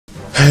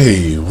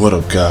Hey, what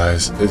up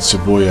guys? It's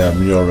your boy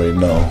Adam, you already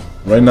know.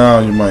 Right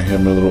now you might hear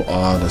me a little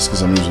odd, that's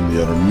because I'm using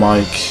the other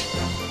mic.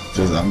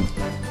 Because I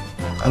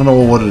don't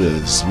know what it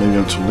is. Maybe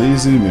I'm too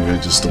lazy, maybe I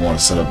just don't want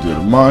to set up the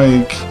other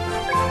mic.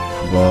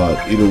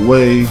 But either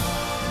way...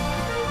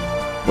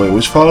 Wait,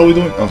 which file are we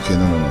doing? Okay,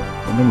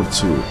 no. Number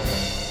 2.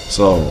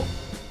 So,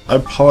 I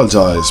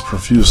apologize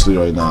profusely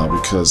right now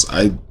because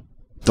I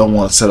don't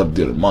want to set up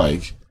the other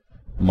mic.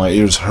 My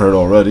ears hurt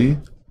already.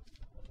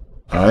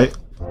 Alright?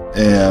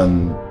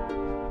 And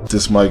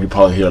this mic, you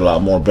probably hear a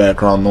lot more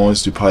background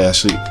noise. You probably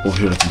actually will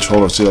hear the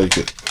controller so that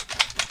you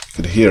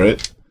could hear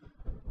it.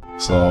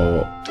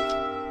 So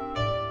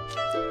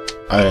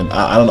I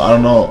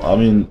don't know. I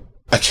mean,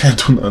 I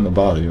can't do nothing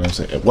about it. You know what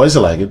I'm saying? Why is it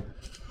lagging?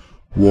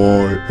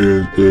 Why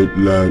is it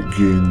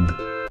lagging?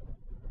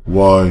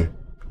 Why?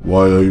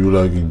 Why are you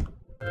lagging?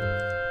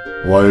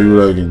 Why are you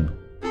lagging?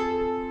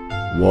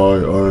 Why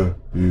are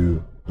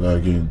you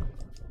lagging?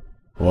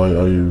 Why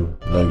are you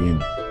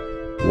lagging?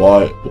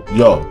 Why?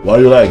 Yo, why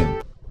are you lagging?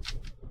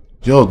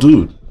 Yo,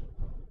 dude.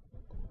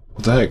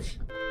 What the heck?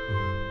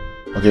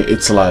 Okay,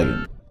 it's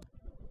lagging.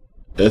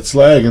 It's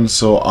lagging,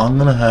 so I'm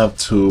gonna have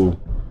to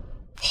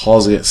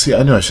pause it. See,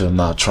 I knew I should have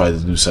not tried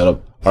the new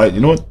setup. Alright,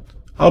 you know what?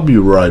 I'll be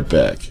right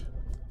back.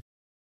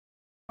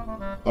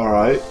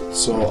 Alright,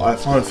 so I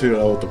finally figured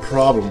out what the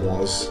problem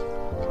was.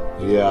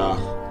 Yeah.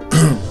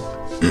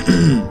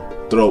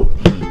 Throat.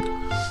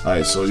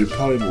 Alright, so you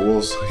probably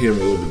will hear me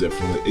a little bit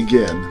differently.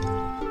 Again,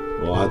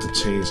 well, I had to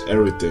change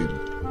everything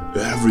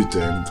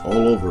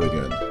all over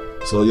again.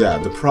 So yeah,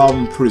 the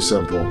problem pretty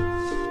simple.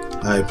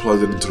 I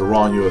plugged it into the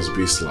wrong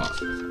USB slot.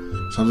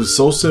 Something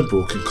so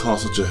simple can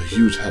cause such a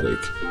huge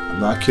headache. I'm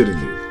not kidding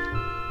you.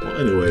 Well,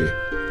 anyway,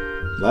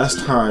 last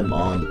time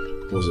on,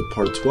 was it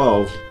part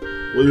 12?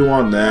 What do you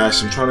want,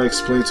 Nash? I'm trying to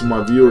explain to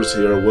my viewers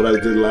here what I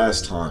did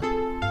last time.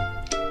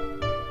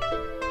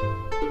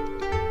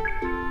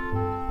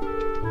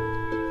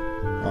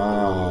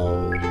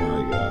 Oh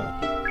my god.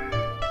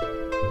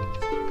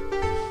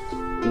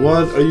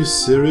 What? Are you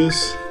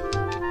serious?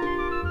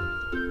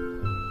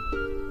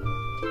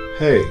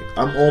 Hey,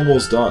 I'm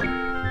almost done.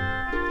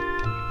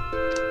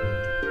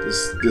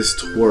 This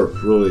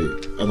twerp really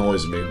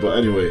annoys me. But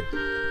anyway,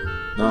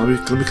 now let me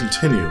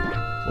continue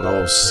what I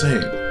was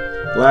saying.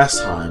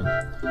 Last time,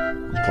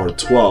 on part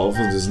 12,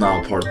 and this is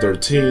now part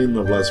 13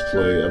 of Let's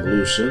Play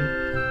Evolution.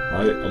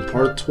 Right? On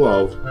part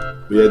 12,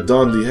 we had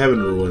done the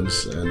Heaven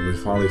Ruins, and we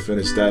finally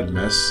finished that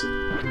mess.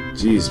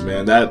 Jeez,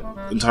 man, that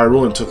entire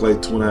ruin took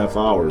like 2.5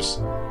 hours.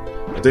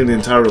 I think the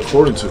entire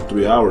recording took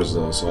 3 hours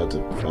though, so I had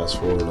to fast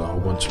forward a whole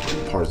bunch of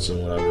parts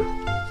and whatever.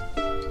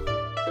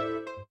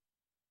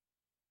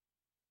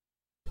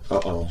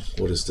 Uh-oh,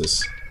 what is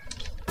this?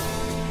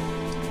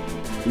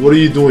 What are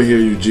you doing here,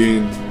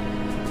 Eugene?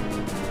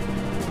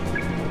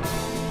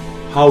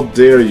 How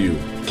dare you?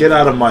 Get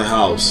out of my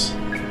house.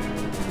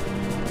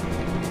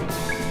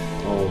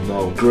 Oh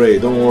no,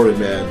 great, don't worry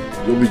man.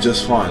 You'll be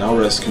just fine, I'll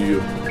rescue you.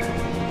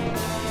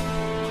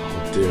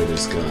 How dare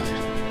this guy.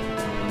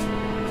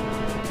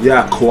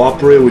 Yeah,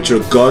 cooperate with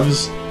your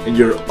guns and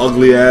your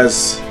ugly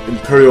ass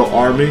Imperial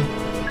Army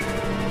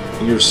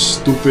and your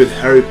stupid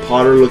Harry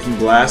Potter looking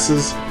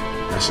glasses.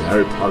 Actually,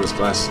 Harry Potter's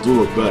glasses do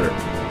look better.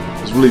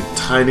 Those really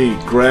tiny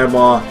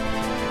grandma,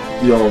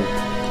 you know,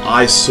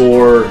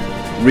 eyesore,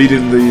 read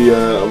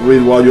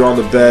while you're on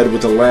the bed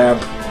with a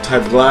lamp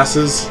type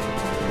glasses.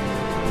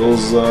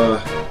 Those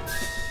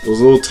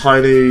little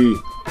tiny,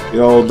 you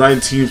know,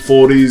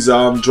 1940s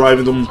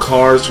driving them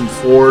cars from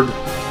Ford.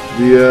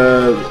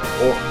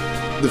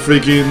 The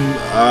freaking,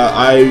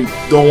 I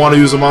don't want to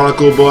use a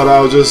monocle, but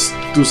I'll just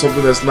do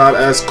something that's not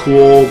as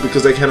cool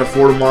because I can't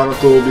afford a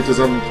monocle because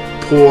I'm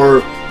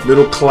poor,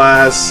 middle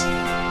class,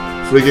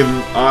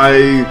 freaking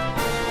eye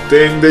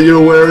thing that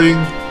you're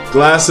wearing,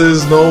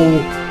 glasses,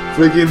 no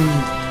freaking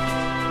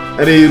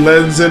any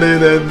lens in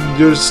it, and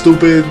you're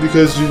stupid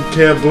because you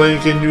can't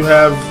blink and you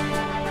have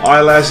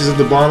eyelashes at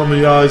the bottom of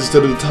your eyes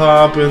instead of the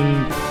top,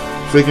 and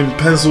freaking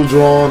pencil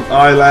drawn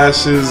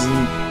eyelashes,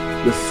 and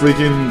you're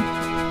freaking,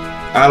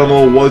 I don't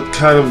know what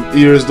kind of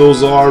ears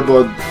those are,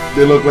 but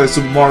they look like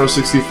Super Mario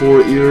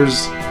 64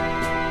 ears.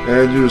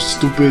 And your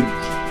stupid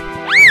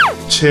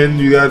chin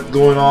you got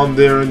going on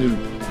there, and your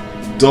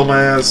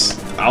dumbass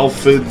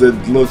outfit that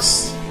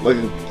looks like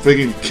a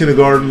freaking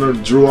kindergartner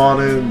drew on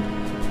it.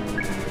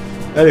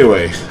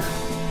 Anyway,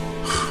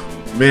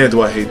 man,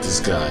 do I hate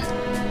this guy.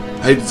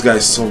 I hate this guy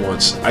so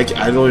much. I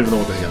don't even know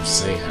what the heck I'm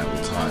saying half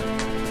the time.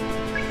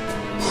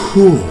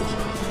 Whew.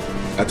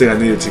 I think I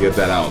needed to get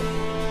that out.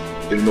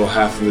 Even though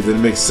half of it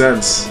didn't make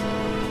sense.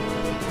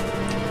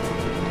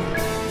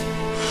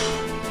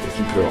 The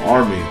Imperial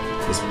Army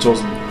was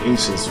chosen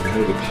ancients who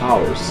inherited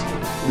powers.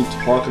 What are you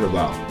talking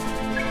about?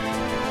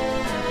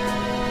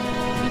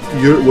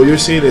 What you're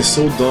saying is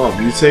so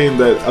dumb. You're saying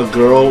that a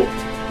girl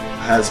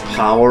has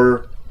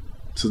power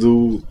to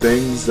do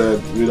things that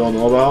we don't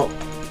know about?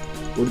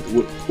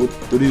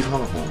 What are you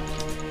talking about?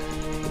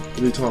 What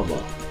are you talking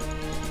about?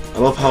 I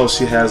love how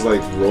she has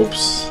like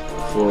ropes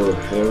for her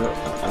hair.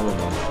 I don't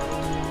know.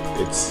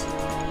 It's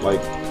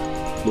like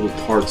little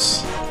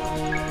parts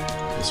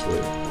This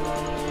way.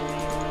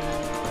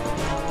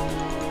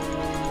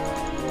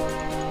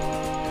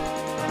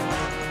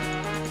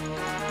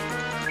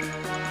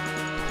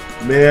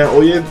 Man, oh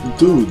yeah,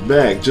 dude,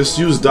 Mag, just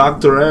use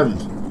Dr. M.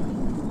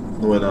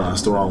 No, wait, no,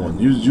 that's the wrong one.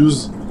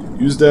 Use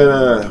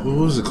that, what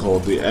was it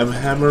called? The M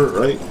hammer,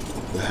 right?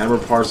 The hammer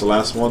part's the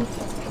last one.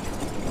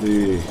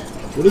 The,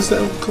 what is that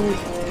one called?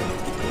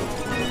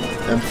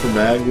 M for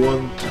Mag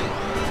one?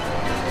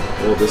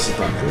 Oh, this is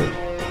not good.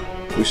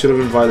 We should have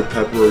invited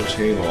Pepper or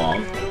Chain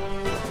along.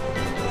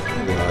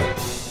 Oh, God.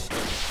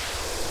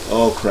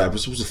 Oh, crap, we're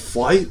supposed to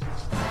fight?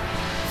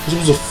 We're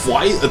supposed to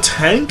fight a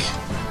tank?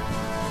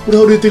 What the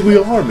hell do you think we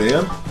are,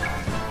 man?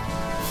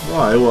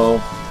 Alright,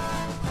 well,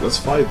 let's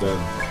fight then.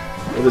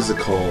 What is it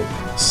called?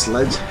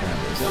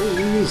 Sledgehammer. Is that what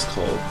it is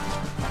called?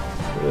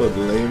 What a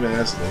lame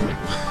ass name.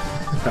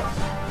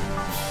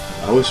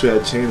 I wish we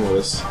had Chain with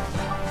us.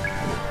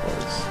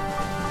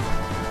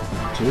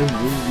 Can we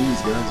move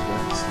these guys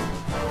back?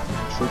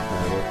 Strike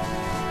hammer.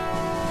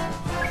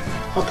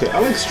 Okay, I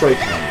like strike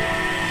hammer.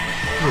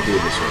 I'm gonna do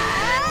it this way.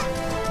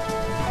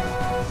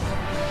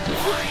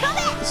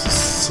 This is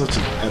such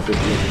an epic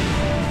game.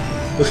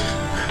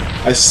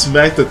 I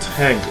smacked the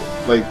tank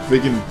like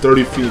freaking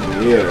 30 feet in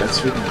the air. That's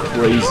freaking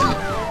crazy.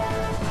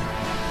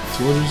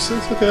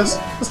 206? Okay,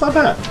 that's not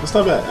bad. That's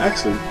not bad.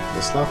 Actually,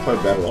 that's not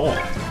quite bad at all.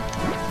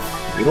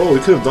 You know, we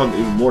could have done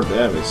even more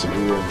damage if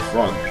we were in the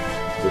front,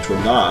 which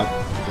we're not,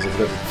 because I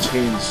forgot to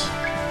change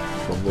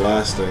from the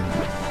last thing.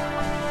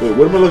 Wait,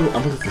 what am I looking?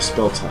 I'm looking for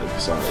spell type.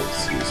 Sorry,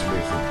 excuse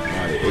me for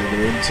my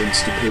ignorance and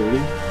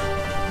stupidity.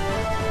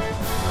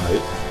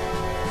 Alright.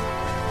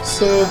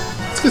 So,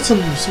 let's get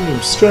some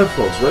strength,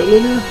 folks, right,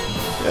 Linear?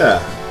 Yeah,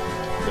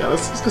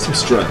 let's get some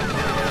strength.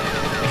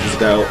 Is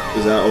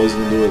that always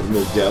gonna do a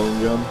little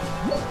Gatling gun?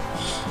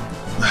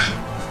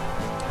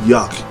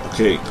 Yuck.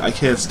 Okay, I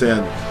can't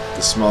stand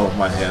the smell of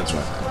my hands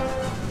right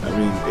now. I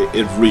mean,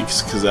 it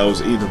reeks because I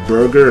was eating a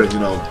burger, and you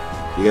know,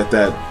 you get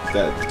that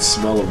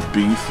smell of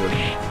beef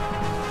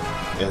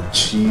and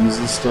cheese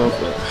and stuff.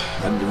 But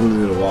I really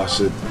need to wash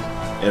it,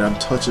 and I'm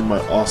touching my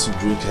awesome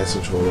Dreamcast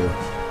controller.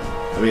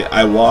 I mean,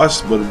 I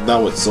washed, but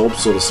not with soap,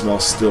 so the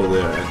smell's still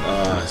there,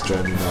 and it's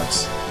driving me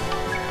nuts.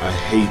 I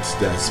hate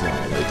that smell.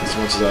 Like, as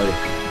much as I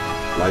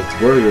like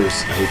burgers,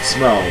 I hate the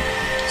smell.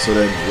 So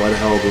then, why the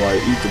hell do I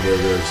eat the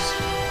burgers?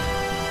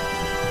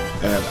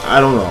 And I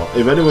don't know.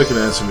 If anyone can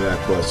answer me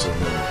that question,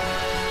 then,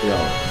 you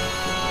know,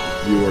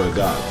 you are a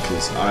god,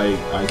 because I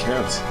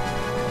can't.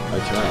 I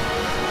cannot.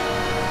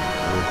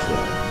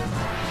 Okay.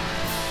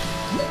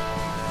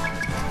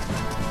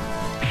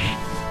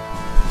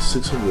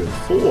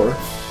 604?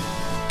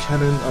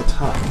 Cannon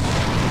attack.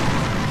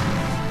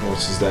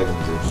 What's that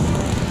gonna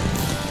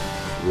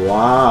do?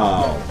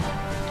 Wow.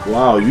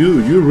 Wow,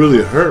 you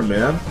really hurt,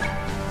 man.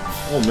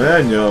 Oh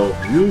man, yo,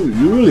 you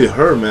really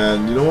hurt,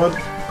 man. You know what?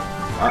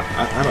 I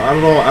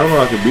don't know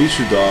if I can beat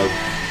you, dog.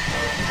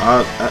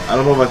 I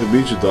don't know if I can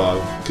beat you,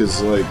 dog,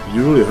 because like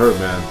you really hurt,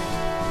 man.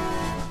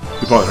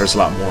 You probably hurts a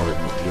lot more if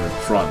you're in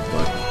front,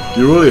 but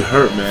you really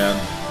hurt, man.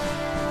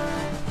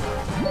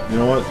 You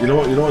know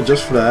what?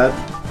 Just for that,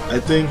 I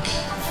think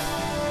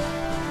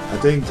I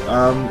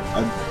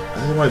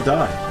might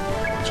die.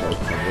 I'll try to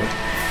find it.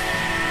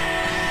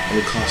 It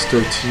would cost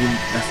 13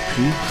 FP.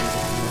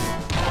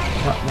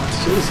 Not to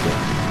kill this guy.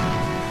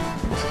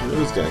 Not to kill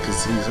this guy because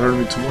he's hurting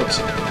me too much.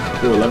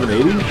 Yo,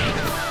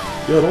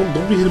 1180? Yo,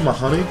 don't be hitting my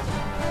honey.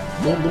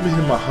 Don't be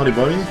hitting my honey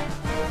bunny.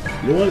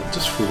 You know what?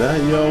 Just for that,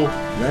 yo,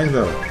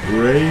 Magna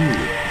Ray.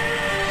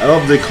 I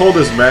love they call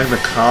this Magna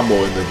Combo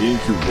in the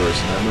GameCube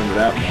version. I remember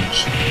that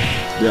much.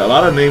 Yeah, a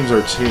lot of names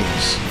are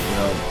changed. You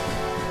know,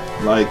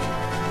 like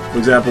for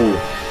example,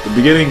 the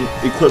beginning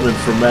equipment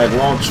for Mag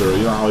Launcher.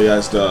 You know how he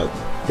has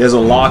a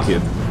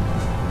locket.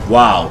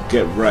 Wow,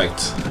 get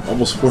wrecked.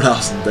 Almost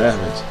 4,000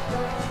 damage.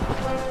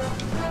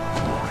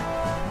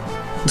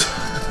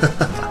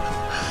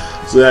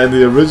 So yeah, in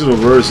the original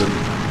version,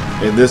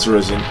 in this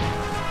version,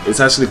 it's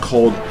actually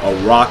called a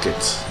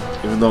rocket.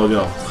 Even though, you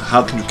know,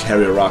 how can you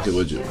carry a rocket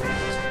with you?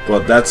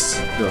 But that's,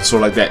 you know,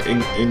 sort of like that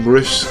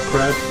English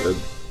crap that,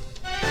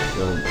 you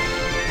know,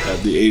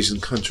 that the Asian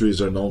countries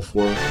are known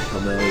for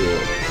primarily.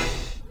 Or,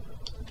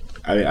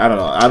 I mean, I don't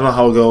know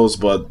how it goes,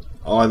 but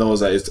all I know is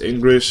that it's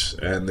English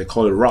and they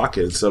call it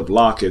rocket instead of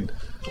locket.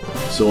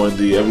 So in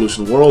the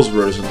Evolution Worlds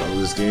version of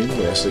this game,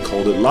 they actually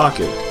called it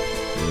locket.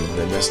 And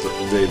they messed up.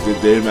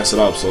 They messed it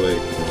up, so they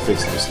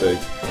fixed the mistake.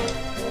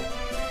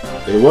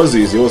 It was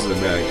easy. It wasn't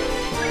a mag.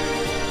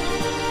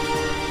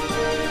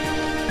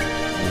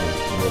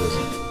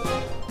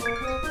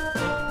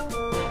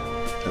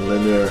 And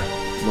Linear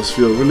must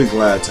feel really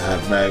glad to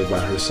have Mag by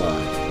her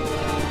side.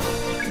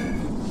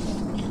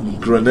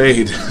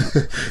 Grenade.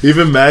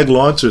 Even Mag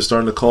Launcher is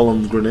starting to call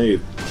him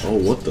Grenade. Oh,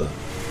 what the?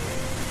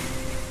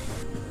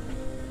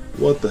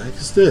 What the heck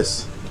is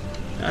this?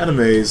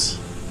 Animes.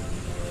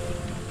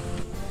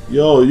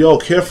 Yo,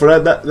 care for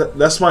that.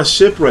 That's my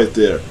ship right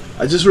there.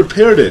 I just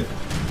repaired it.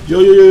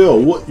 Yo.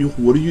 What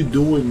are you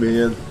doing,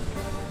 man?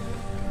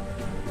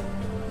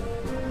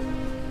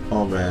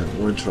 Oh man,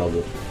 we're in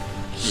trouble.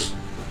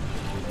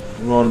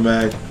 Wrong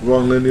mag.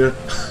 Wrong linear.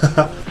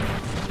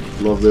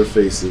 Love their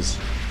faces.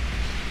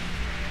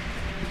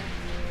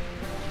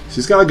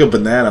 She's got like a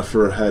banana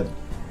for her head.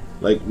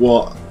 Like,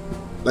 well,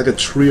 like a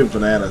tree of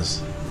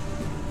bananas.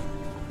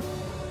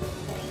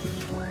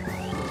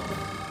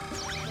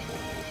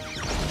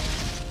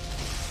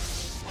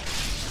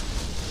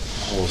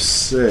 Oh,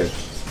 sick.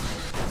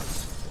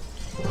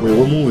 Wait,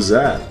 what move is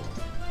that?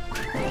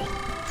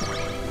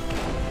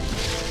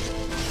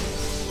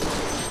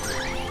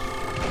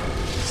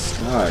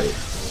 Sky.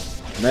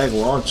 Mag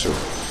launcher.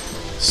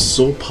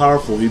 So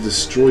powerful, he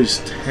destroys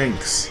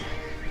tanks.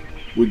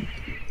 With,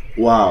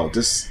 wow,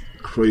 this is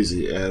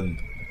crazy, and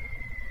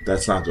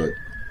that's not good.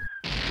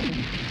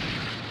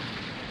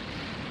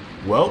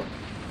 Well,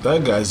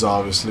 that guy's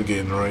obviously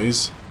getting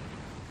raised.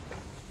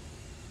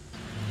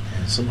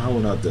 And somehow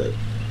we're not dead.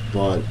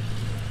 But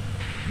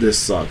this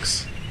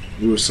sucks.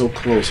 We were so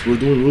close. We're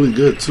doing really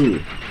good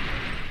too.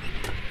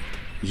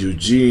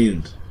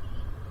 Eugene.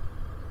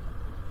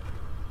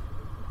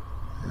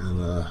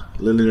 And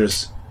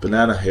Linear's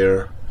banana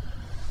hair.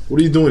 What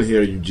are you doing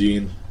here,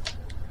 Eugene?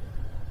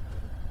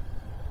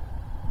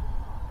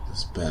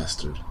 This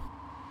bastard.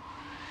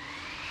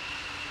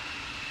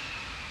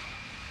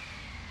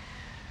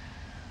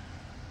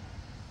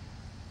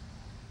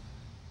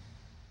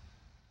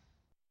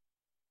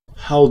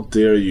 How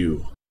dare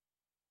you?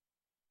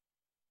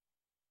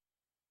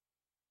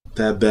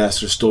 That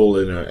bastard stole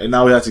in her, and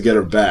now we have to get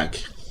her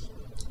back.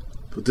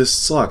 But this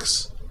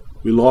sucks.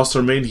 We lost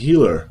our main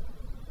healer.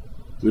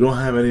 We don't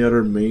have any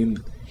other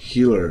main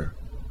healer.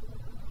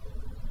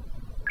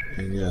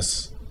 And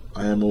yes,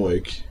 I am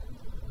awake.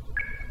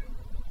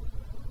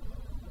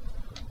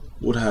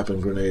 What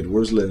happened, Grenade?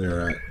 Where's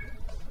Linear at?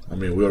 I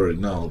mean, we already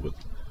know, but...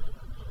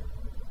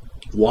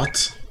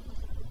 What?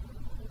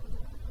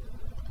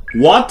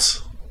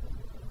 What?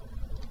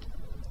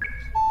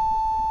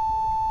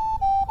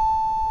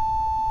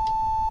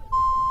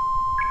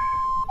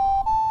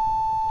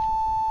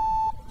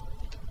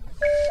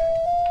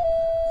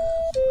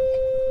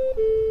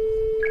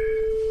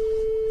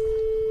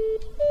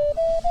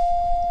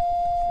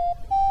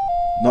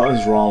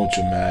 Nothing's wrong with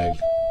you, Mag.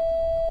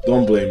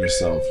 Don't blame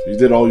yourself. You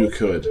did all you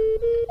could.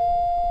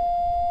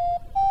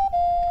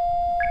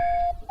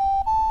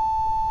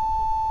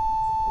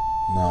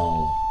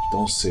 No,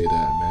 don't say that,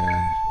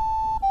 man.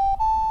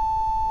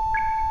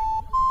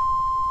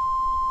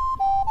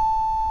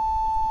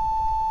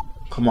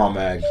 Come on,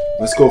 Mag.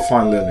 Let's go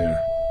find Linear.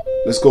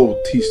 Let's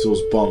go teach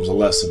those bums a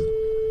lesson.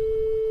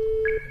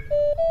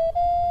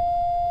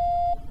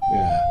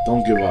 Yeah,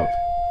 don't give up.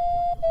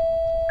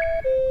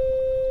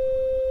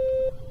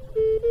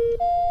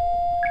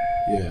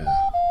 Yeah.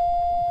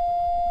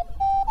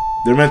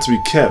 They're meant to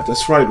be kept.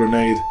 That's right,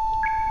 Grenade.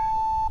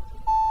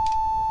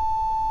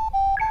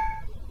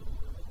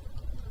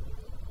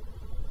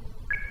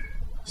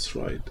 That's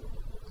right.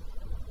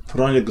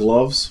 Put on your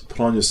gloves, put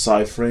on your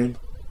side frame,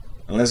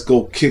 and let's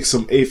go kick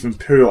some 8th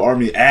Imperial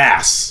Army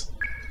ass!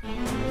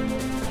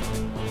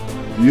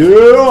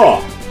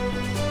 Yeah!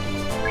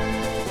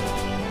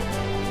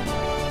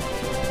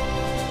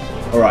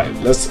 Alright,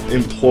 let's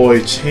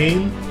employ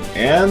chain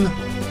and...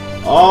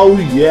 oh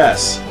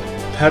yes!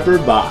 Pepper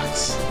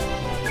box.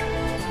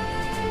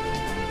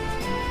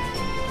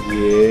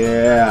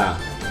 Yeah.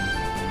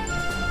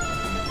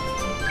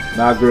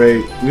 Not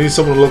great. We need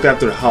someone to look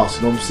after the house,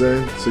 you know what I'm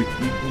saying? So you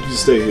can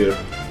stay here.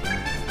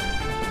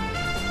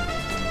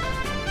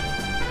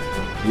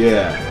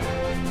 Yeah.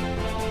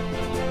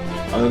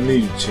 I don't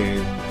need you, Chain.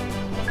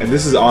 And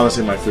this is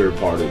honestly my favorite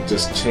party.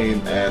 Just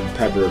Chain and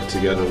Pepper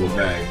together with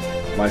Mag.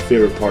 My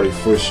favorite party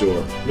for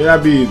sure. May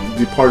not be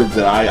the party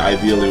that I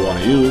ideally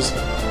want to use,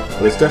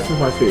 but it's definitely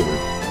my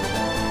favorite.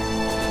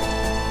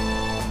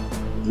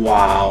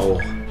 Wow.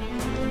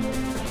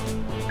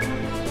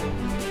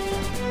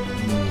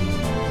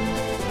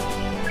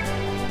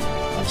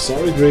 I'm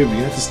sorry, Grave, but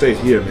you have to stay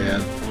here,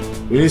 man.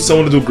 We need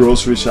someone to do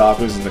grocery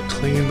shopping and to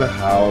clean the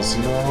house,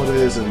 you know how it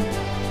is, and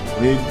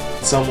we need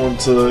someone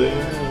to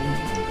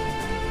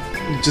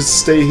just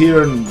stay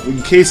here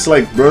in case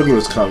like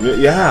burglars come.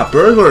 Yeah,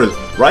 burglars,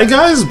 right,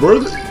 guys?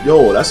 Burglars.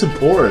 Yo, that's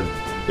important.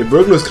 If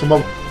burglars come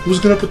up, who's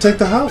gonna protect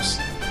the house?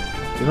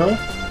 You know,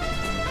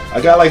 I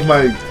got like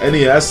my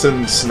NES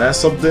and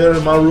SNES up there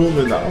in my room,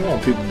 and I don't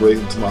want people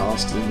breaking into my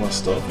house, stealing my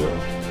stuff, yo.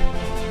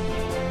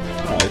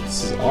 Alright,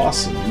 this is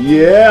awesome.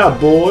 Yeah,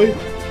 boy!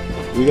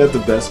 We got the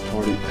best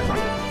party ever.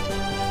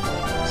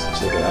 Let's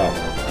check it out.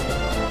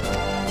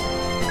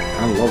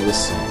 I love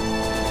this song.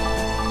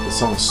 This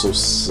song's so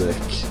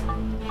sick.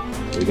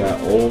 We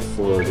got all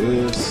for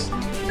this. Take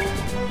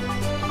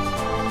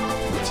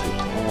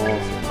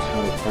off,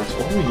 counterparts.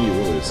 All we need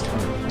really is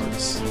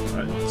counterparts.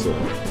 Alright, so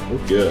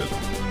we're good.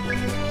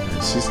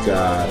 And she's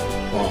got,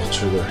 oh,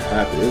 Trigger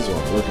Happy. This is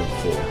what I'm looking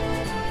for.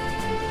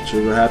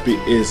 Trigger Happy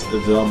is the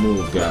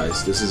move,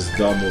 guys. This is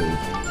the move.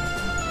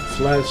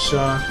 Flat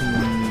shot.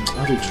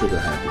 I'll do Trigger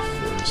Happy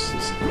first.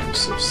 This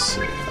is so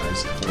sick.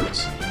 Ice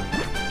cards.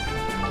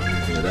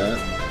 Hear that?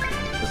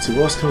 Let's see,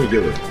 what else can we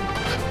give her?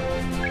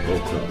 Oh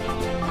crap.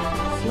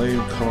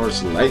 Flame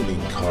cards,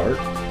 lightning card.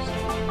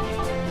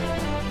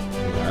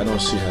 I know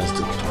she has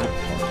the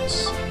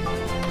counterparts.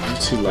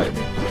 Let's see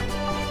lightning.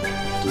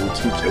 Do we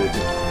teach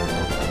everything for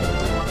her?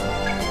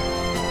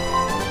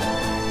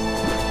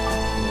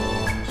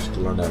 Just to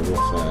learn that real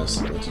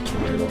fast. Like the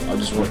tornado. I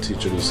just want to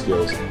teach her these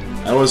skills. I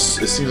know it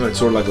seems like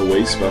sort of like a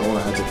waste, but I don't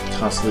want to have to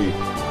constantly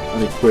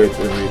unequip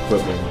and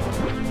re-equip them.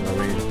 You know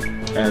what I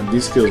mean? And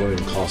these skills don't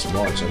even cost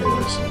much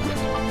anyway, so.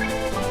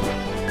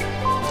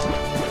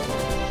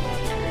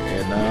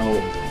 And now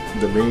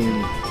the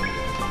main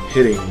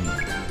hitting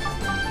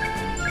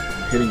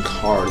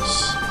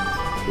cards.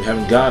 We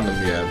haven't gotten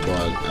them yet,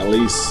 but at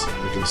least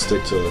we can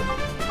stick to.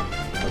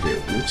 Okay,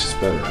 which is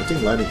better? I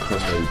think lightning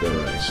cards might be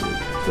better actually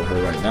for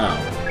her right now.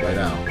 Right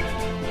now.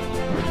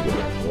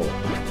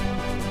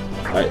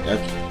 I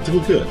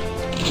think we're good.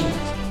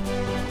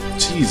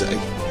 Jeez,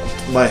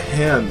 my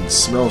hand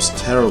smells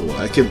terrible.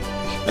 I can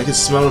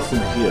smell it from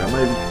here.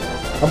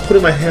 I'm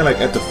putting my hand like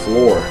at the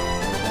floor,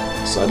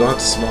 so I don't have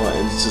to smell it.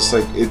 And it's just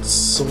like it's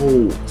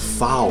so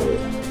foul.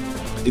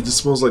 It just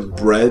smells like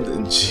bread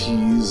and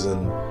cheese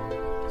and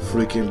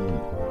freaking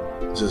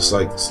just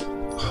like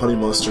honey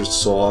mustard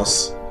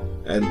sauce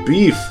and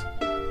beef.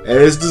 And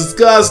it's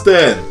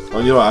disgusting. Oh,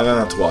 you know what? I'm gonna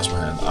have to wash my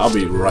hand. I'll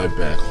be right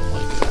back. Oh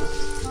my god.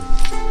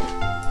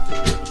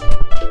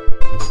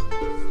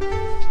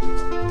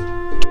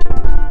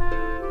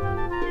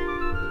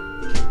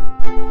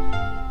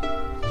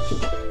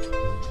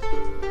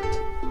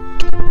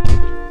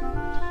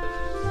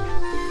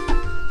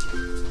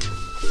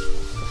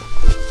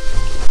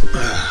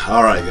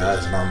 Alright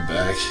guys, and I'm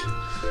back.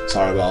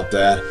 Sorry about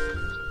that.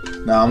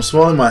 Now I'm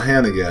smelling my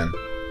hand again.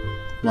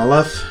 My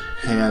left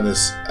hand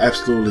is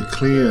absolutely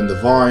clean and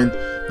divine.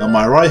 Now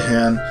my right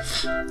hand,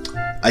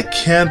 I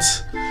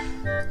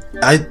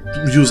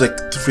use like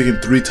freaking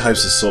 3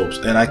 types of soaps,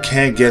 and I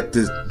can't get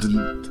the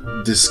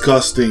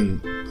disgusting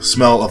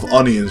smell of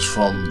onions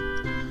from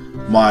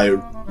my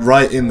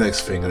right index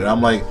finger. And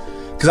I'm like,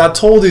 because I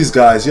told these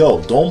guys,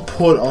 yo, don't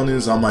put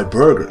onions on my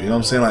burger. You know what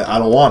I'm saying? Like, I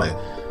don't want it.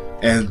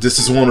 And this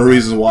is one of the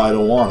reasons why I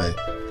don't want it.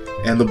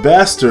 And the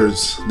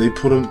bastards, they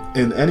put them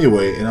in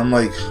anyway. And I'm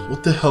like,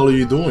 what the hell are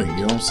you doing?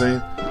 You know what I'm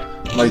saying?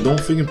 I'm like, don't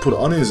freaking put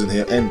onions in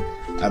here. And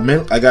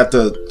I got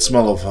the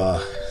smell of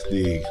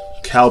the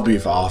cow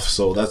beef off,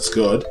 so that's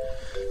good.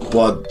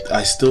 But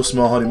I still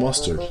smell honey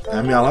mustard.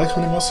 I mean, I like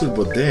honey mustard,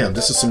 but damn,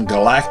 this is some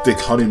galactic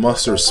honey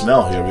mustard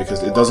smell here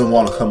because it doesn't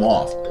want to come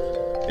off.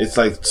 It's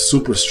like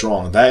super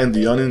strong. That and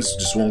the onions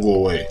just won't go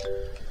away.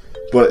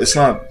 But it's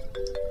not,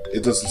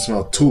 it doesn't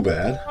smell too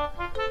bad.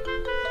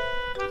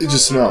 It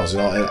just smells, you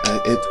know, and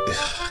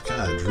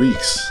God, it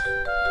reeks.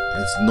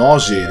 It's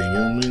nauseating, you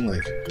know what I mean?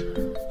 Like,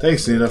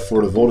 thanks Nina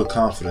for the vote of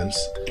confidence.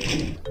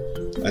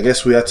 I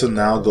guess we have to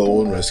now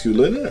go and rescue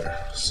Linear.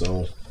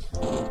 So,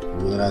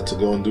 we're gonna have to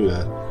go and do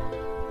that.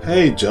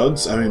 Hey,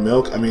 Jugs, I mean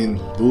Milk, I mean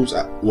Boobs,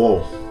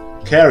 whoa.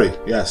 Carrie,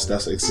 yes,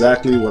 that's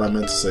exactly what I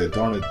meant to say.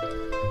 Darn it.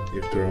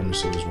 If their army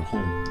soldiers were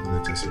home, and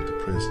they tested the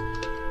prince.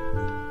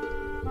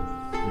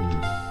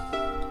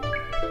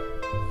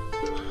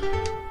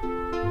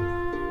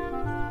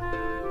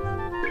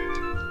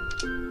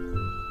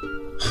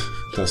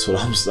 That's what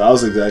that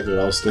was exactly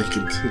what I was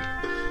thinking too.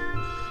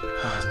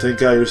 Thank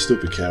God you're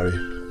stupid, Carrie.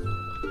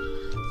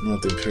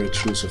 Not the Imperial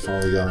troops have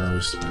finally gotten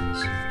our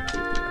springs.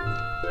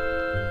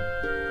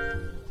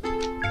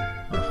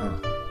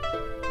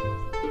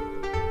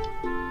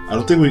 I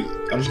don't think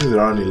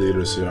there are any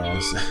leaders here,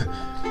 honestly.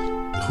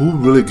 Who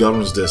really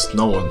governs this?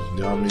 No one.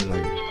 You know what I mean?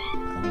 Like, I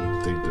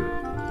don't think there.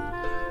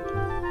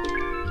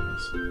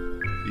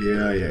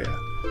 Yeah.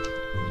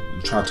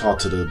 I'm trying to talk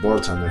to the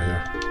bartender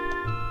here.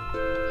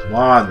 Come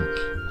on.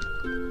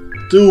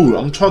 Dude,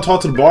 I'm trying to talk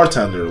to the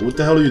bartender. What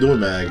the hell are you doing,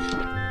 Mag?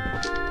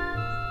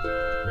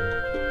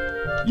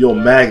 Yo,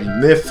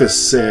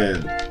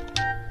 magnificent.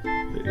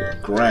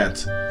 Grant.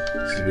 Is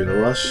he in a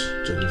rush?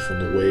 Judging from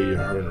the way you're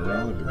hurrying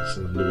around, it's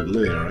something to do with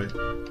Lydia, right?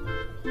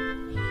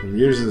 From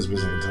years in this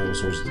business, I can tell what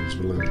sorts of things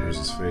will in a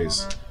person's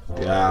face.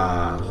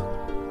 Yeah.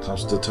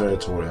 Comes to the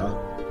territory, huh?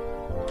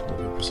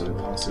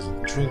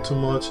 Drink too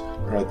much?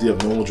 Her idea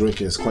of normal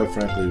drinking is quite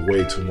frankly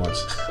way too much.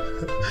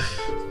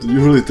 Do you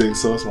really think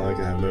so? It's not like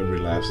I have memory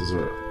lapses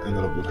or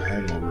ended up with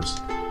hangovers.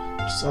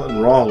 There's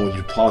something wrong when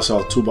you polish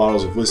out 2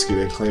 bottles of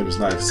whiskey and claim it's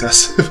not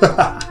excessive.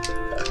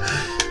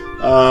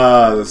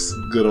 Ah, that's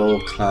good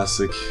old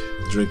classic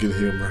drinking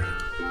humor.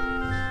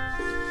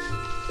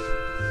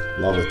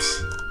 Love it.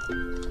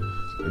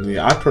 I mean,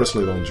 I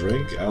personally don't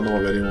drink. I don't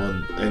know if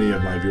any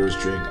of my viewers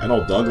drink. I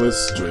know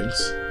Douglas drinks.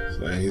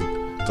 So,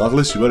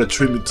 Douglas, you better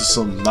treat me to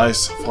some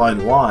nice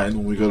fine wine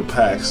when we go to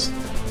PAX.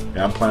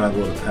 Yeah, I'm planning on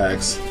going to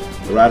PAX.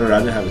 But rather, I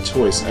didn't have a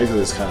choice.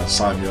 Exodus kind of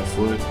signed me up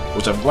for it,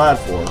 which I'm glad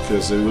for,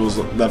 because if it was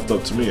left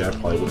up to me, I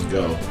probably wouldn't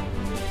go.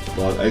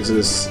 But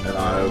Exodus and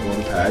I are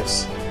going to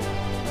PAX,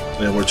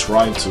 and we're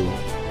trying to.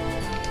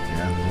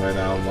 And right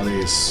now, money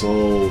is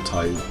so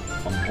tight.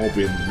 I'm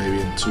hoping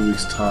maybe in 2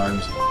 weeks' time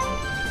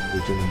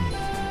we can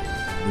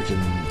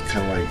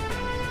kind of like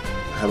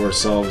have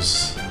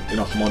ourselves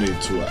enough money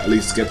to at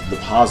least get the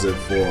deposit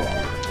for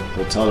our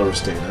hotel that we're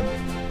staying in.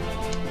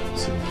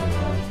 See what's going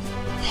on.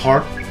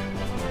 Heart.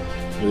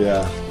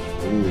 Yeah.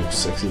 Ooh,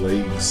 sexy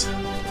legs.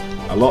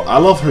 I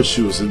love her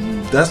shoes,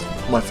 and that's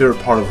my favorite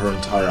part of her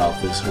entire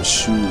outfit. Is her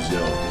shoes, yo,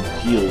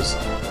 and heels.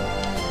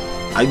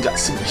 I got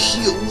some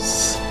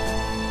heels.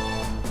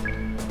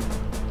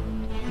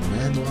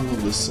 Man, do I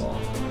love this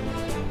song.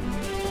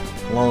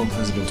 How long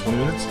has it been? 20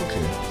 minutes? Okay,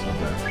 it's not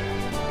bad.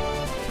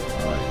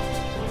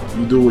 Alright.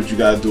 You do what you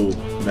gotta do,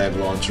 mag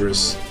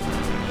launchers.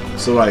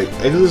 So, right,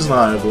 Exodus and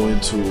I are going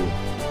to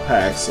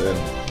PAX, and,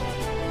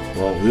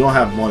 well, we don't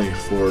have money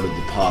for the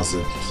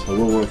deposit, so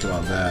we're working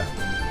on that.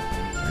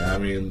 And, I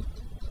mean,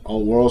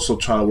 we're also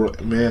trying to work,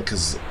 man,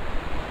 because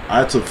I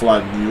had to fly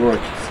to New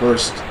York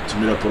first to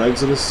meet up with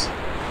Exodus,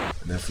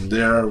 and then from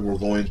there, we're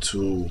gonna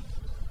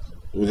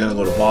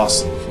go to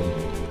Boston from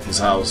his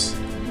house.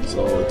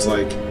 So, it's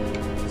like,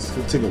 it's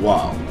gonna take a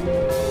while.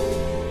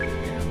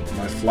 And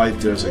my flight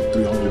there is like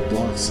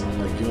 $300, and I'm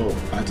like, yo,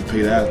 I have to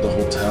pay that at the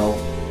hotel.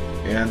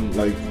 And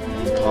like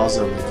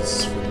deposit, I'm like, this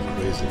is fucking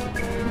crazy.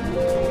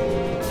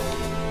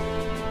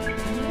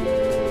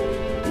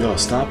 Yo,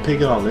 stop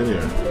picking on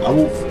Linear. I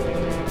will,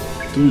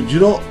 dude. You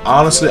know,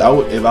 honestly, I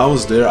would, if I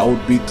was there, I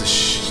would beat the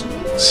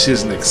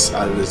shiznicks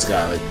out of this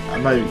guy. Like,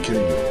 I'm not even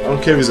kidding you. I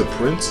don't care if he's a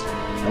prince.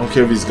 I don't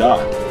care if he's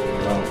God.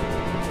 You know,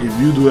 if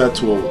you do that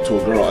to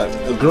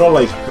a girl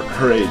like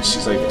her age,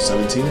 she's like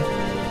 17.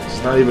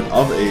 She's not even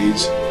of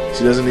age.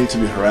 She doesn't need to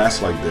be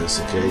harassed like this.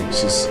 Okay,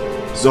 she's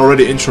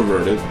already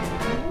introverted.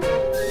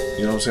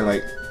 You know what I'm saying?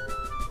 Like,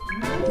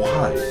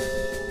 why?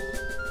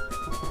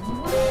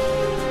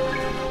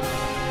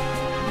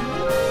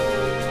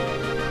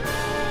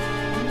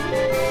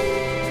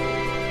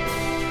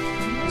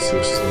 Let's see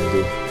what she's gonna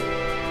do.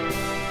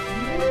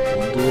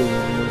 Don't do it,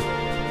 man.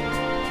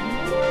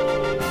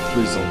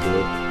 Please don't do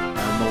it. I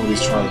don't know what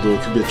he's trying to do. It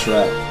could be a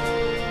trap.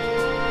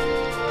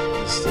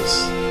 What's this?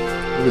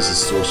 What is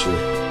this sorcery?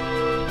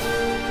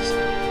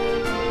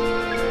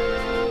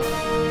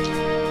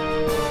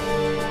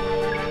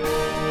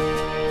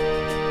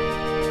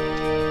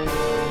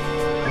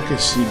 Can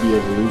she be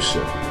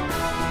evolution?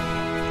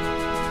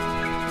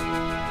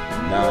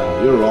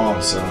 Nah, you're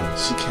wrong, son.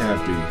 She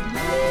can't be.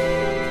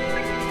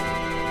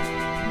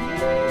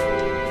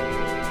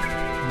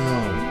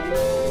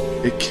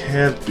 No, it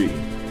can't be.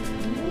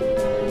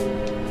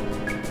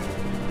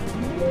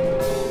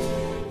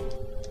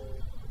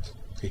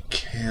 It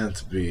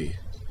can't be.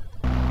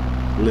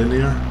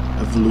 Linear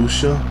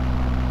evolution?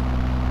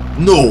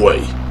 No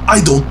way!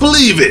 I don't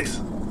believe it!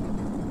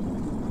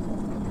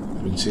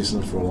 Been chasing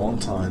them for a long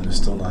time, they're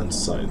still not in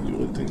sight. You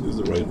would think this is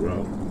the right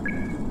route.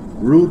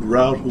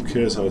 Route, who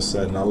cares how it's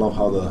said? And I love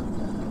how the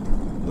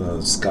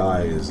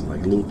sky is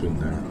like looping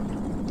there.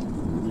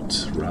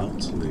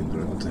 Route,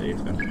 linger, not the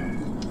 8th Empire.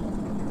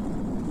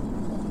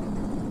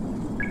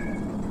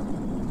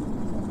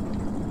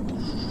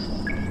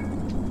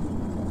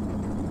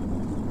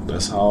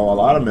 That's how a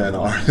lot of men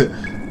are.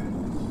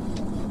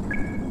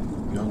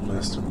 Young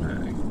Master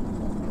Mag.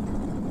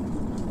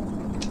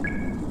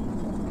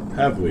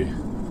 Have we?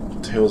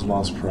 Tails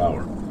miles per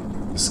hour.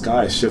 The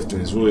sky is shifting.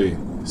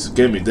 It's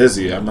getting me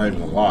dizzy. I'm not even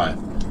gonna lie.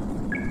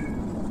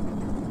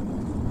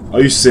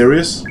 Are you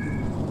serious?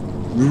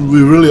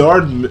 We really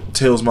are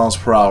tails miles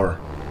per hour.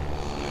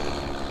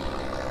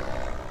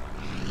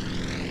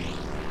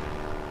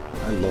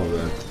 I love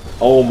that.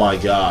 Oh my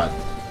god.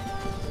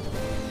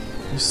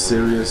 Are you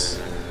serious?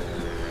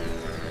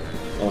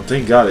 Oh,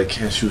 thank god I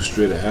can't shoot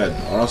straight ahead,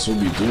 or else we'll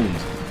be doomed.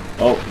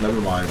 Oh,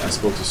 never mind. I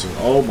spoke too soon.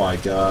 Oh my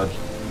god.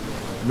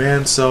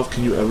 Man self,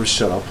 can you ever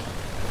shut up?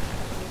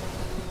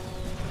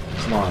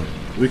 Come on,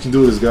 we can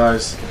do this,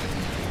 guys.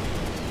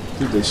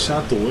 Dude, they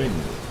shot the wing.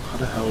 How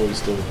the hell are we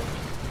still?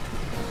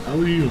 How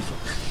are you?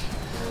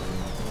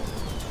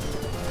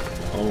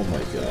 Oh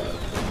my god.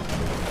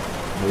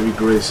 Marie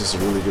Grace is a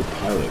really good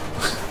pilot.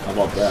 How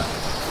about that?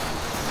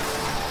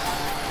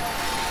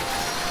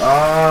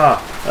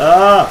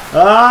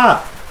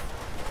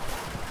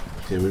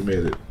 Okay, we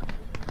made it.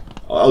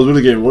 I was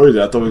really getting worried.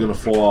 I thought we were gonna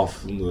fall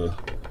off from the.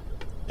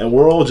 And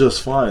we're all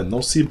just fine. No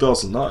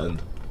seatbelts or nothing.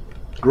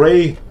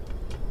 Gray.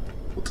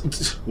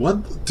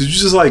 What? Did you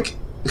just like...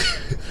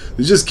 Did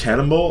you just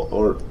cannonball?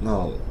 Or...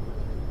 No.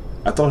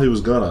 I thought he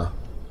was gonna.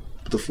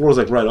 But the floor was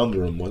like right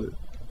under him. What?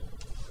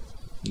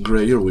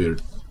 Gray, you're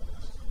weird.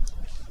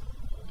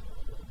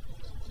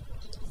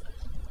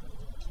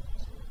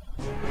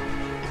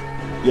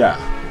 Yeah.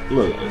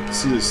 Look.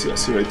 See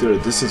right there.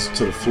 The distance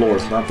to the floor.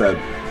 It's not that...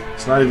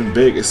 It's not even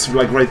big. It's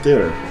like right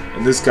there.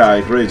 And this guy,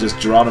 Gray, just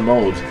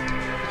Geronimo'd.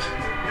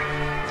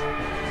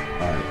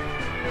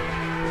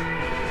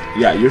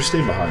 Yeah, you're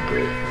staying behind,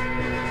 Gray.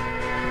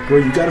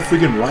 Gray, you got a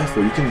freaking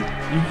rifle. You can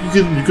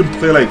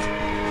play like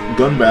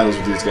gun battles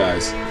with these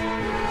guys.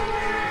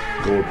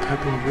 Go with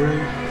Pepper and Gray.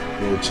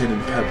 Go with Chin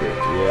and Pepper.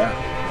 Yeah,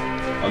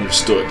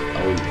 understood.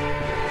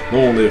 No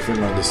one lay a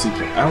finger on the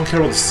seaplane. I don't care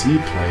about the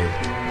seaplane.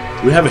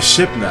 We have a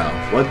ship now.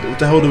 What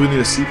the hell do we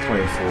need a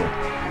seaplane for?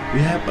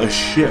 We have a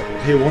ship.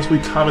 Hey, once we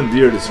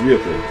commandeer this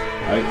vehicle,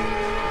 right?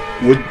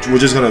 We're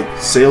just gonna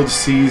sail the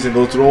seas and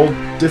go through all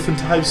different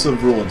types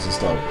of ruins and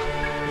stuff.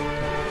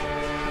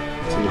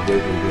 Take a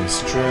break and gain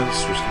strength,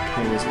 switch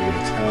components, move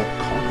attack,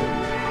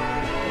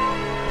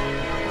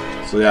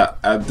 So yeah,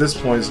 at this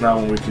point is now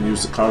when we can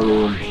use the cargo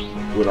room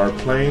with our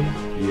plane.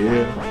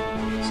 Yeah.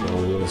 So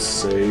we're gonna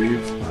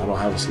save. I don't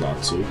have a slot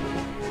to.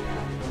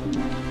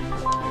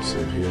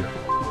 Save here.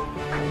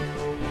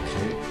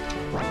 Okay.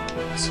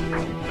 Let's see.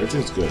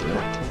 Everything's good,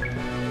 right?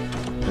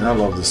 And I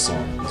love this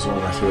song. It's one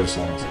of my favorite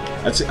songs.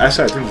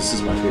 Actually, I think this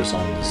is my favorite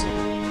song in this song.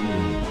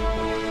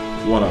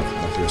 One of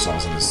my favorite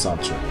songs in this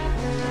soundtrack.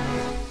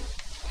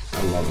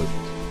 I love it.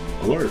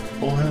 Alert!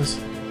 All hands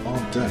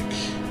on deck.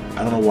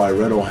 I don't know why I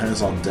read all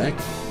hands on deck.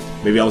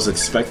 Maybe I was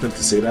expecting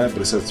to say that,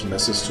 but it says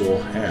message to all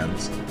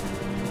hands.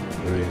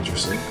 Very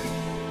interesting.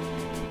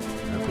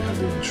 Apprehend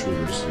the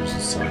intruders using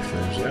side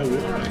frames. Yeah, we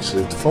are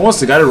actually. For once,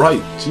 they got it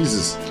right.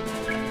 Jesus.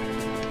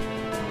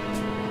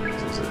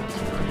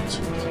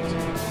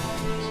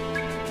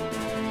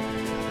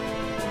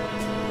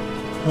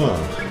 Huh.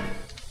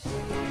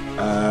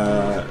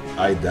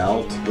 I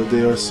doubt that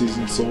they are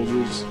seasoned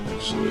soldiers.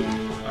 Actually,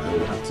 I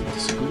would have to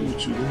disagree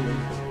with you there.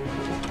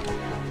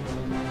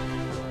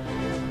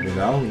 I mean,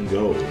 I don't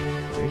go.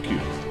 Thank you.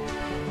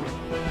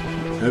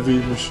 Heavy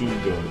machine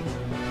gun.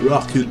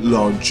 Rocket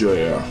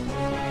launcher.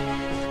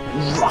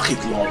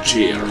 Rocket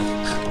launcher.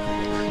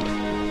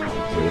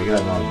 Okay, we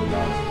got another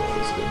banana.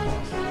 That's good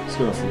enough. It's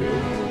good enough for you.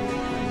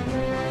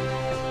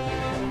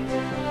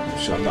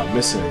 Sure, I'm not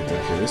missing anything.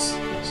 Okay, there's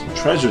some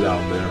treasure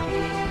down there.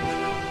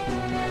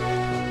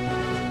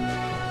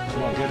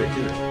 Get it.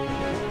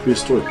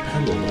 Prehistoric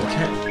pendulum.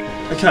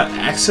 I can't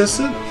access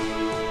it?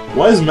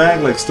 Why is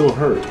Mag like still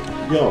hurt?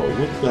 Yo,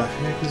 what the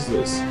heck is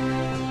this?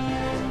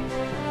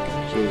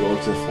 So we go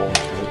to fallen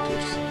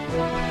characters.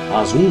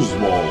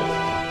 Azuzmo.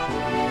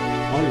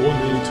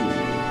 182.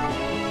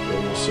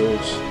 Normal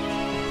search.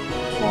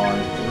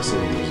 Fine. I guess I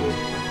use it.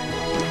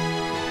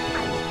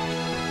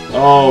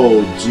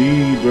 Oh,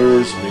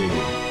 jeebers me.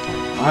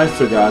 I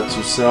forgot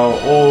to sell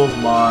all of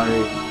my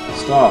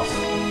stuff.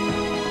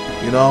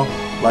 You know?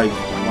 Like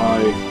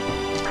my,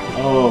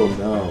 oh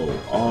no,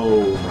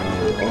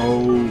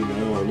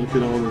 look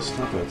at all this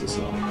stuff I have to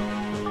sell. Oh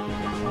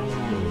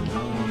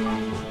no.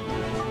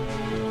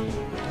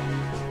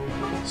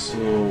 So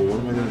what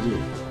am I gonna do?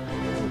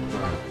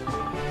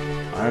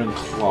 Oh, iron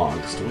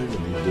clogs, do I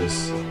even need this?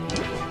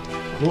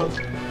 What?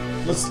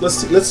 Let's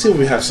see if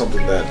we have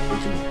something that we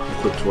can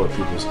equip to our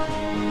peoples.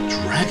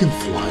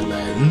 Dragonfly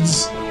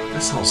lens?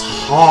 That sounds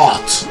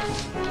hot!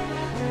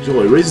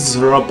 Joy raises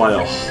her up by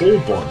a whole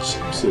bunch.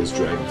 Says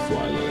Dragonfly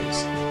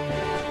legs.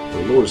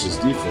 It lowers his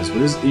defense, but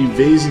his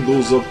evasion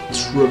goes up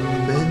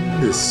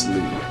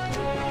tremendously.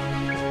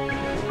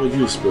 What about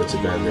you,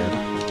 Spirited Bandana?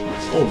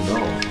 Oh no.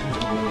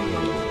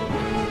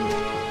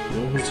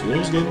 You know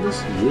who's getting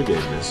this? You're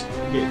getting this.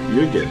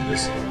 You're getting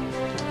this.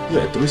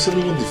 Yeah,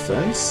 371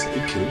 defense? Are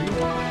you kidding me?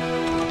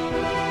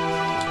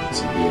 Let's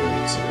see here.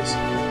 Let's see this.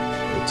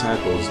 The attack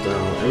goes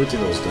down.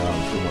 Everything goes down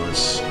pretty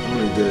much.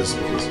 Only this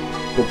because.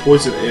 But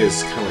poison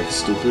is kind of like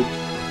stupid.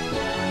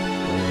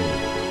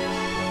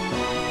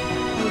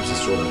 I was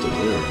just throwing it to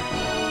where?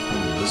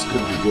 This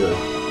could be good.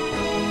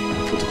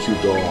 Put the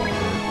cute doll on her.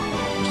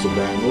 Mr.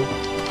 Bangle.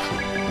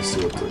 Let's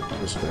see what the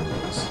Mr.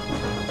 Bangle is.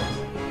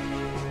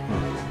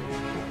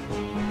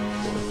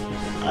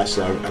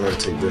 Actually, I'm gonna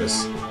take this.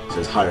 It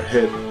says higher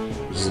hit,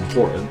 which is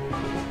important.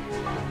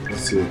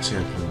 Let's see the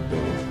champion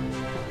belt.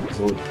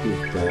 Bulletproof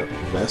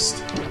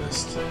vest. I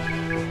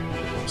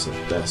said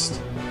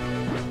best.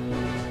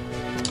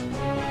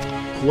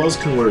 Who else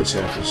can wear a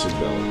championship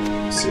belt?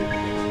 Let's see.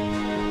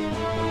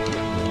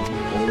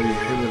 Only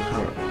him and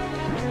her.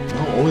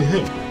 No, only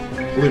him.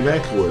 Only man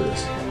can wear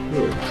this.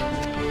 Really?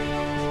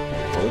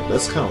 Well,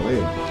 that's kind of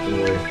lame.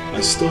 Anyway,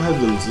 I still have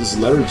this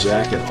leather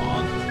jacket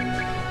on.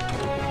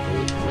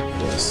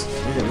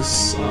 Man, this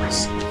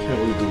sucks. I can't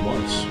really do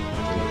much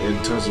in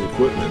terms of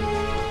equipment. I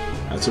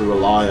have to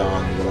rely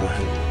on what I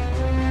have.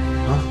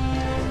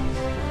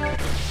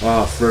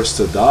 Huh? First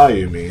to die,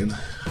 you mean?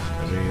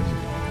 I mean,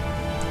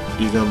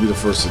 you're gonna be the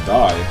first to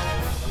die.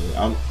 I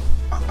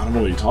don't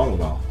know what you're talking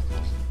about.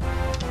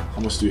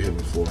 How much do you hit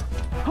me for?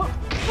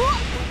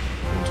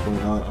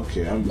 129?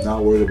 Okay, I'm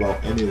not worried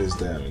about any of this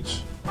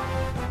damage.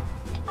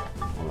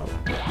 Hold on,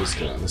 this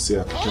guy. Let's see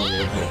if I can kill him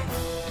in hit.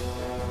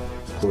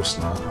 Of course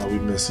not. I'll be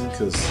missing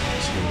because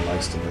she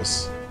likes to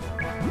miss.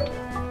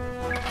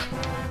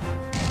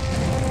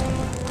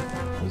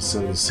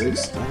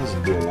 176? That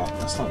doesn't do a lot.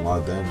 That's not a lot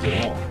of damage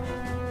at all.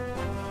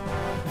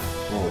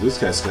 Oh, these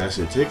guys can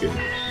actually take it.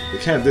 They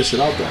can't dish it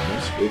out that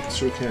much. They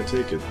sure can't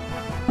take it.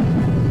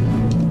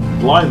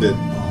 Blinded.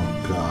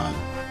 Oh god.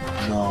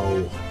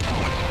 No.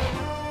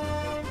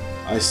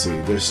 I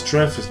see. Their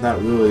strength is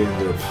not really in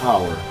their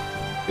power.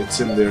 It's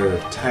in their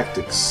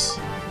tactics.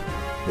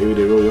 Maybe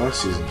they really are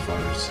seasoned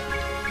fighters.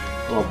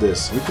 How about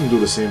this? We can do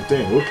the same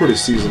thing. We're pretty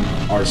seasoned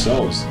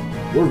ourselves.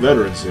 We're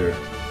veterans here.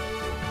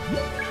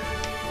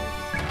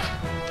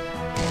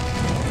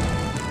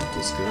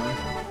 This guy.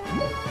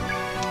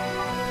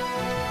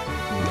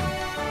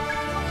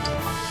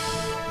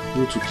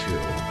 Who to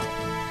kill?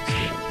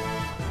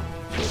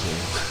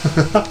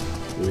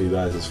 When he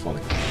dies is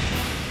funny.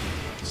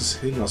 Just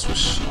hitting us with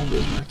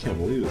shoulders. I can't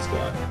believe this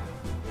guy.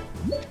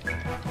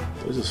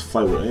 Let's just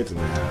fight with anything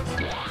they have.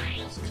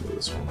 Let's kill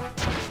this one.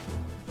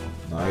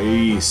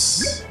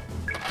 Nice.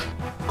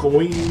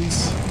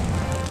 Coins.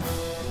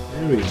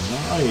 Very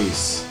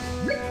nice.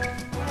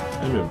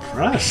 I'm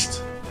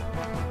impressed.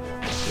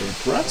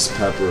 Impressed,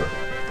 Pepper.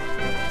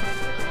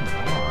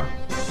 Come on.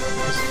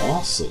 That's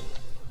awesome.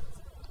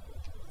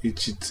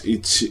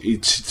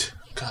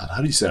 God,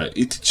 how do you say that?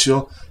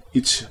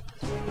 Ich.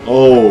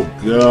 Oh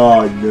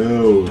God,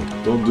 no!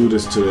 Don't do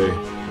this today.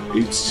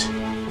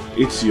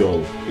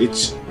 Itch-yol.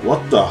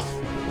 What the?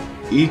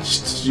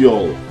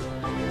 Itch-yol.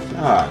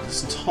 God,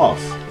 it's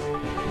tough.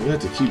 We have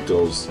to keep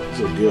those.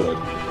 Those are good.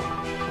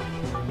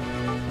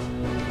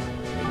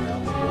 And now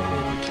we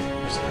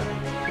can't use that.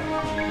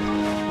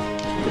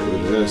 Get rid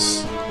of this.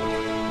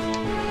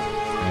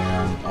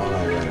 And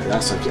alright,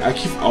 that's okay. I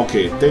keep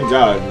okay. Thank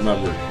God I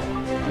remember.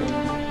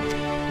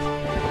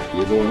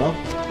 You're going up.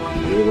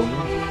 You're going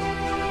up.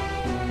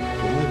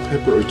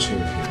 Pepper or chain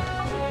here?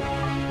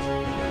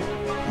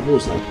 I've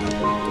always liked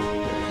pepper.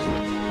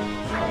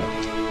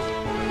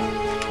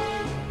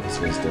 That's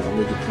nice there. I'll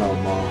make it proud,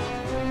 Ma.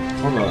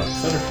 Hold on,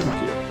 better come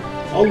here.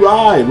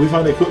 Alright, we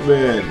found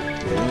equipment.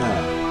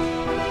 Yeah.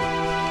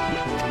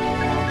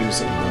 Wow, give me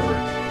something better.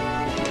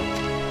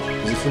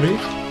 Is it for me?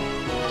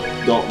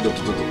 Don't. Is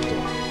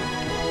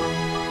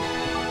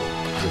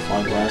it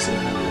fine glass in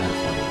there?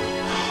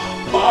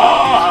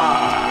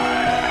 Ah!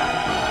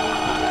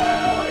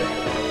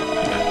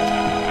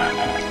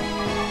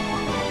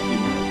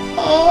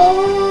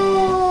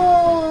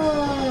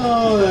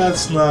 Oh,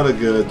 that's not a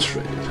good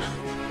trade.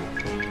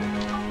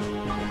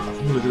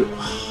 Look at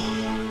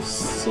it.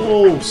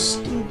 So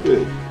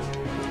stupid.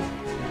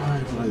 Why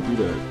would I do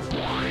that?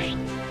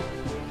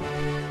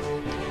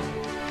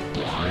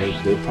 Alright,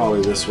 they're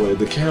probably this way.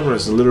 The camera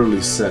is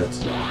literally set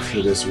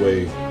to this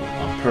way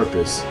on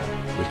purpose.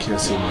 We can't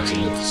see much.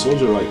 And if the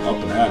soldier like up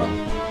and at him, I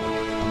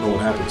don't know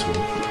what happened to him.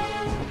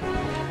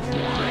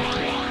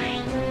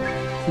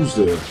 Who's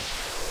there?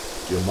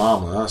 Your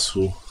mama, that's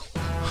who.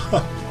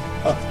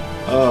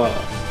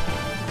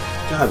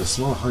 God, the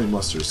smell of honey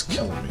mustard is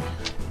killing me.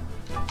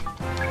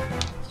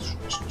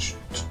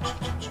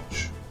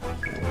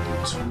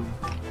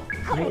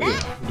 Oh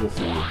yeah, go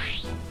for you.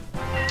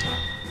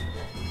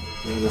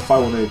 Yeah, the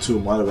 5182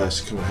 might have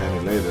actually come in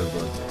handy later,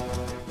 but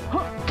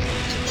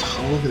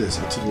oh, look at this!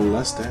 I took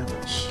less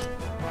damage.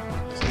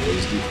 So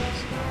there's defense.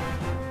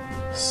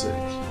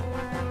 Sick.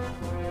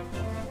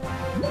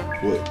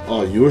 Wait,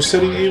 oh, you were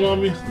setting aim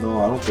on me?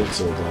 No, I don't think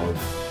so, dog.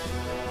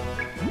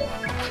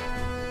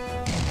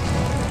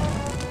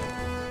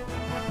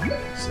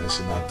 It's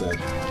actually not that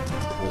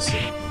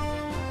impressive.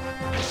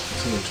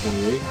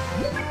 228?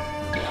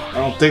 I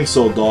don't think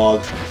so,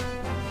 dog.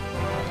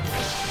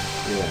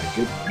 Yeah,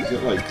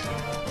 get like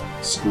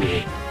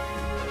schooled.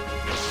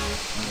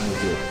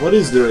 What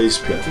is their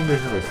HP? I think they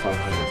have like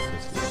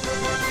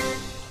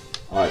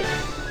 550. Alright,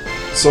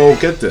 so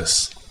get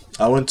this.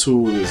 I went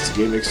to this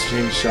game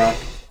exchange shop.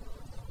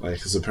 Like,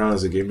 because apparently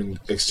there's a gaming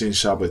exchange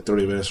shop like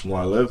 30 minutes from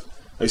where I live.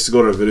 I used to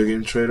go to a video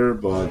game trader,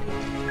 but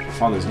I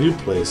found this new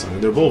place. I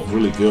mean, they're both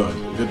really good.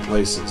 Good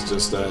places,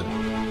 just that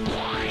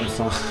I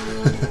found...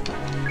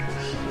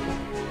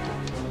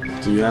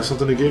 Do you have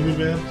something to give me,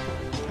 man? I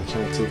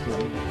can't take that.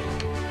 Some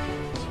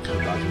kind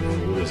of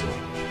document, what is it?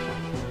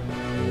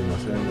 Maybe my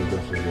family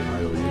definitely get an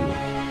IOU.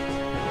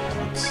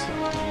 What?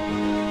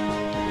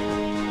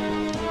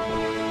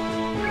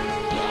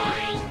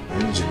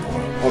 Engine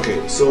oil. Okay,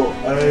 so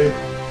I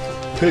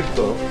picked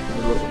up, I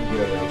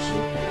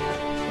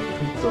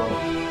picked up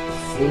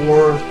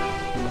 4,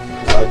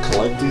 I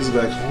collect these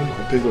back home,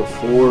 I picked up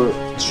 4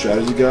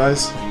 strategy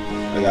guys.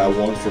 I got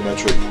one for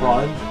Metroid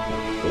Prime,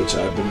 which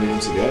I've been meaning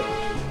to get.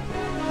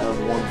 I have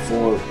one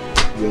for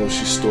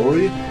Yoshi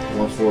Story,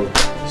 one for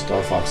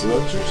Star Fox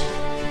Adventures.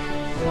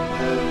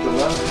 And the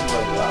last one I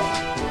got,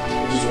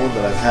 which is one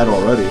that I've had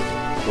already,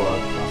 but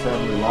my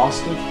family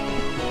lost it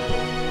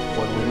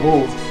when we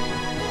moved.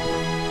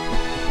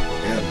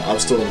 And I'm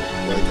still, like,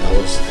 I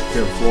was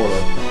here in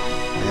Florida,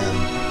 and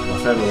my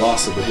family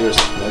lost it, but here's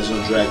Legend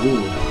of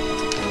Dragoon.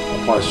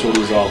 I'll probably show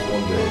these off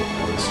one day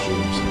on the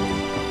stream. So.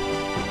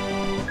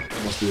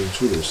 You must be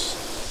intruders.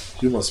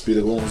 You must be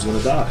the one who's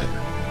gonna die.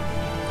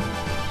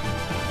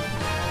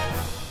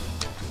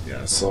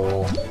 Yeah,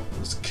 so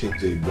let's kick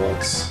their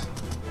butts.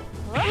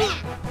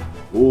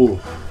 Ooh,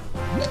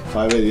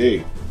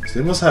 588. So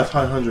they must have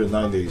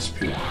 590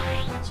 HP.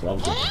 That's what I'm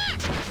thinking.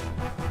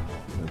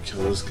 I'm gonna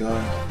kill this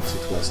guy.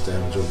 Take less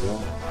damage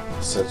overall.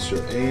 Set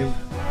your aim.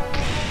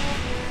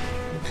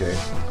 Okay,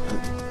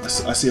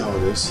 I see how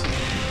it is.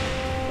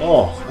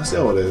 Oh, I see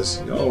how it is.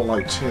 Y'all don't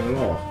like chain at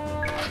all.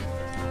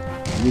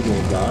 You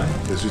gonna die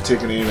because you're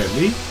taking aim at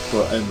me,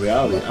 but in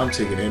reality, I'm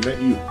taking aim at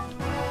you.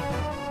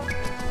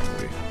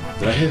 Wait,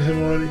 did I hit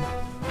him already?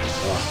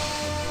 Oh, I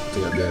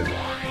think I did. I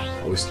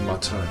wasted my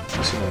time.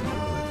 I see my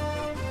movement.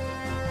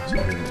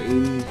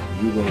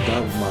 280. You gonna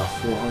die with my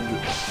 400.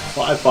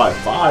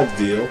 555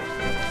 deal.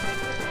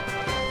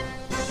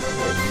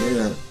 Oh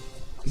man,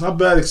 not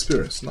bad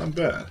experience. Not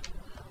bad.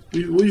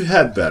 We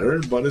had better,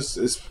 but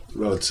it's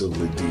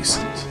relatively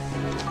decent.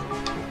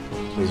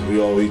 Because we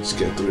all each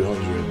get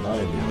 390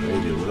 or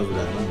 80 or whatever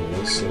that number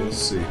was. So let's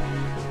see.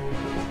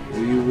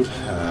 We would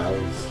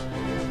have...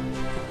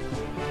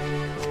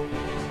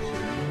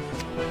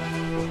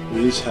 We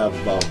each have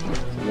about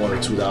 1,000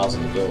 or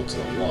 2,000 to go to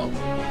the log.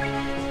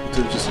 But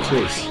they're just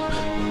kids.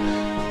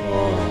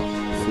 Oh,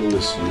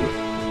 foolish you.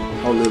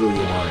 How little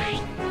you are.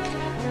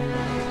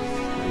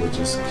 We're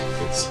just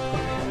kids.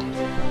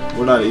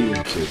 We're not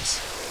even kids.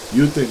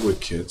 You think we're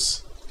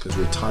kids because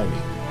we're tiny.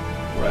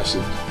 We're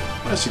actually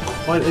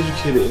quite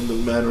educated in the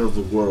manner of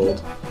the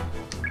world.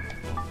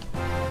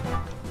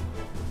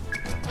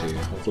 Okay,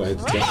 hopefully I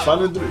get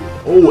 503.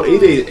 Oh,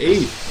 888.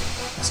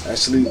 It's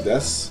actually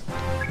that's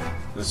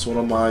one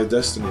of my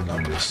destiny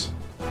numbers,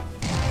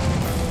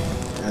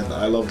 and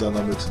I love that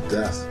number to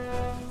death.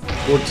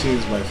 14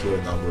 is my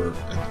favorite number,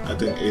 and I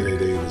think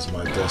 888 is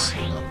my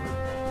destiny number.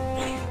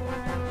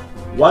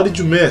 Why did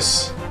you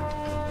miss?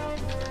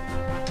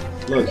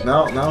 Look,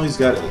 now he's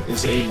got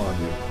his aim on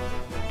you.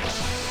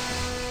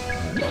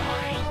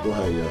 Right. Go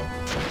ahead, yo.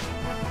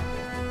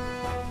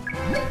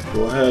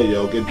 Go ahead,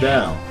 yo. Get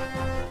down.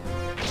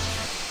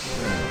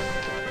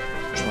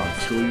 Yeah. Trying to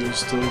kill you and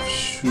stuff?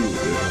 Shoot, yo.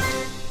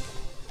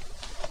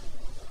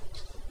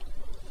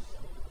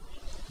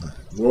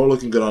 We're all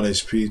looking good on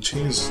HP.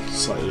 Chain's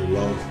slightly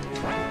low.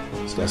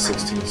 It's got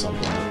 16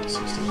 something.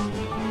 16.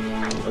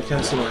 I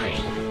can't see my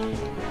hand.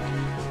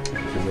 You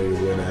can maybe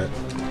win at.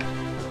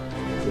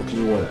 What can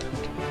you win at?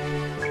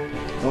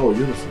 Oh,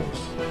 uniforms.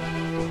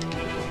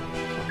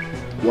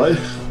 What?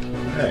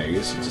 Hey, I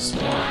guess it's just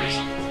smiles.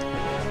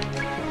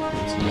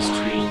 It's these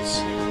tools.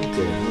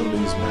 Okay, none of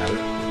these matter.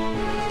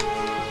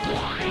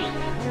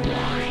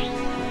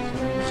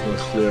 I'm just gonna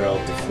clear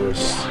out the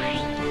first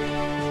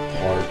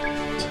part.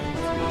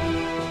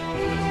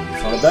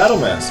 Found a battle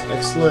mask.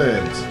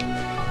 Excellent.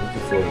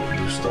 Looking for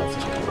new stuff to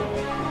put on.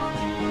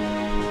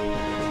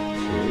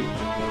 Okay.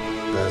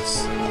 That's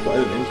quite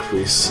an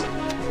increase in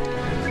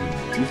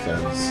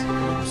defense.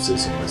 I'm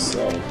saying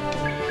myself.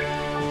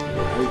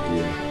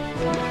 Headgear.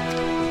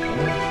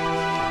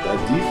 That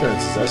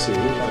defense is actually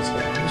really nice. How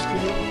much do you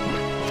have?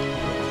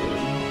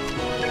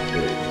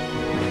 Great.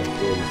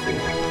 44.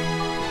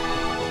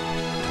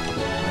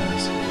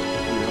 That's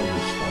 300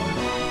 is fine.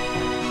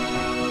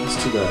 It's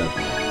too bad.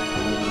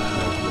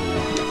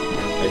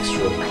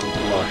 Extra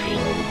blocking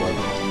over, but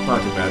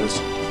blocking matters.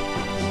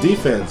 The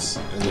defense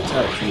and the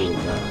attack really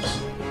matters.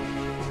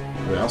 I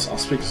mean, I'll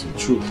speak some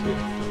truth here.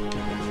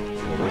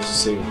 Well, there's a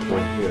saving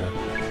point here.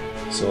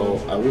 So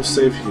I will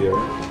save here,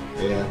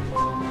 and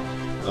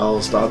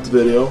I'll stop the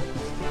video,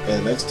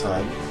 and next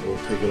time we'll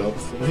pick it up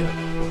from here.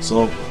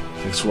 So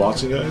thanks for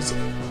watching, guys,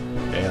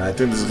 and I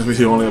think this is gonna be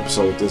the only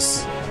episode with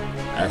this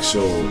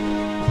actual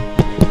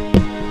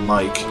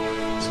mic.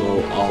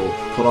 So I'll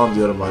put on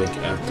the other mic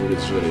after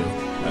this video.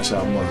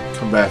 Actually, I'm gonna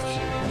come back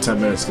in 10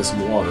 minutes, get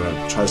some water,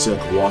 and try to see if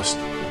I can wash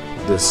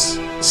this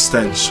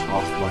stench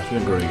off my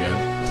finger again.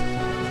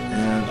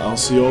 And I'll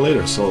see you all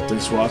later. So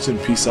thanks for watching.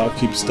 Peace out.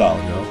 Keep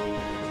styling, yo.